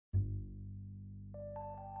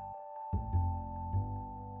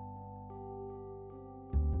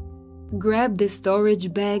Grab the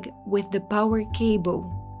storage bag with the power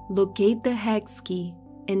cable, locate the hex key,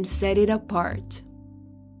 and set it apart.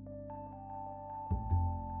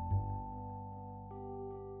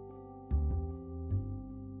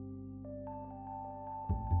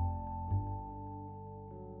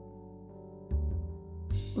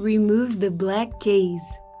 Remove the black case.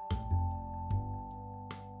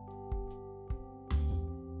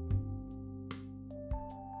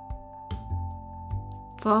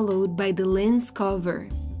 Followed by the lens cover.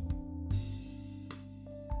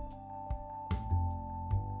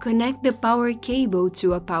 Connect the power cable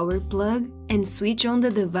to a power plug and switch on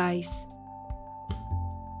the device.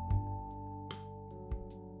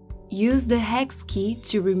 Use the hex key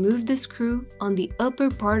to remove the screw on the upper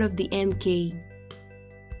part of the M case.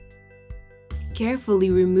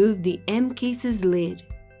 Carefully remove the M case's lid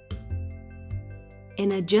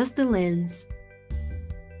and adjust the lens.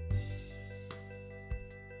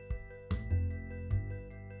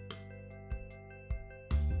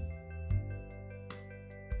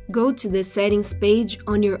 Go to the settings page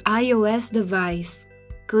on your iOS device.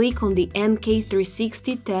 Click on the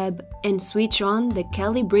MK360 tab and switch on the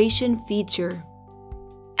calibration feature.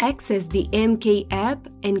 Access the MK app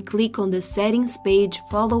and click on the settings page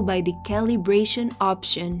followed by the calibration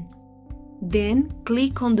option. Then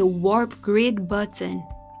click on the warp grid button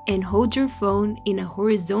and hold your phone in a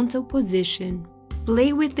horizontal position.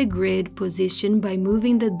 Play with the grid position by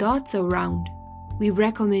moving the dots around. We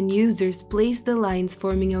recommend users place the lines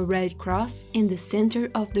forming a red cross in the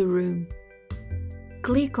center of the room.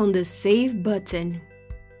 Click on the Save button.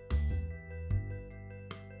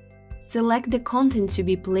 Select the content to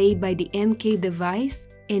be played by the MK device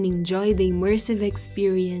and enjoy the immersive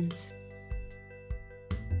experience.